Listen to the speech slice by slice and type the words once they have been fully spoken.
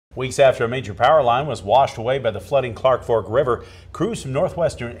Weeks after a major power line was washed away by the flooding Clark Fork River, crews from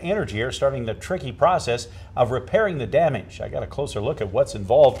Northwestern Energy are starting the tricky process of repairing the damage. I got a closer look at what's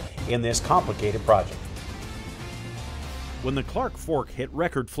involved in this complicated project. When the Clark Fork hit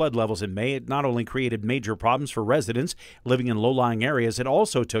record flood levels in May, it not only created major problems for residents living in low-lying areas, it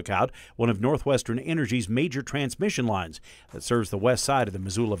also took out one of Northwestern Energy's major transmission lines that serves the west side of the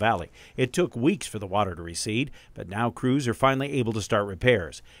Missoula Valley. It took weeks for the water to recede, but now crews are finally able to start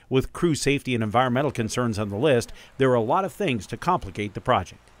repairs. With crew safety and environmental concerns on the list, there are a lot of things to complicate the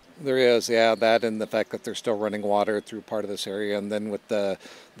project. There is, yeah, that and the fact that they're still running water through part of this area, and then with the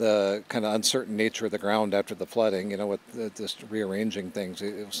kind of uncertain nature of the ground after the flooding, with just rearranging things,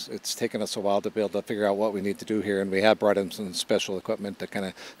 it's taken us a while to be able to figure out what we need to do here, and we have brought in some special equipment to kind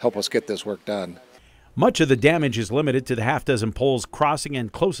of help us get this work done. Much of the damage is limited to the half-dozen poles crossing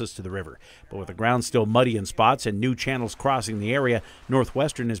and closest to the river. But with the ground still muddy in spots and new channels crossing the area,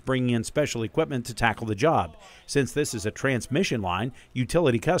 Northwestern is bringing in special equipment to tackle the job. Since this is a transmission line,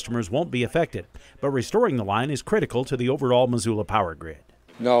 utility customers won't be affected. But restoring the line is critical to the overall Missoula power grid.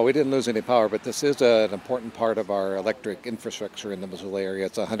 No, we didn't lose any power, but this is an important part of our electric infrastructure in the Missoula area.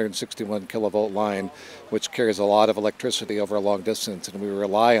 It's a 161 kilovolt line, which carries a lot of electricity over a long distance, and we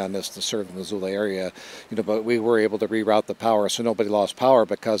rely on this to serve the Missoula area. But we were able to reroute the power, so nobody lost power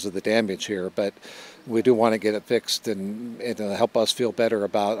because of the damage here. But we do want to get it fixed and help us feel better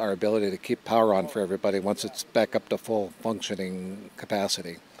about our ability to keep power on for everybody once it's back up to full functioning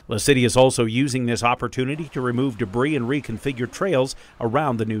capacity. The city is also using this opportunity to remove debris and reconfigure trails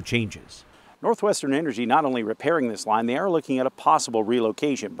around the new changes. Northwestern Energy not only repairing this line, they are looking at a possible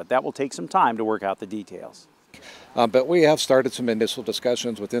relocation, but that will take some time to work out the details. But we have started some initial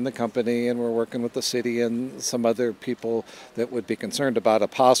discussions within the company, and we're working with the city and some other people that would be concerned about a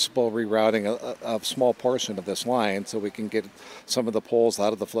possible rerouting of a small portion of this line so we can get some of the poles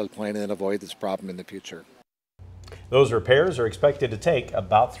out of the floodplain and avoid this problem in the future. Those repairs are expected to take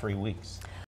about 3 weeks.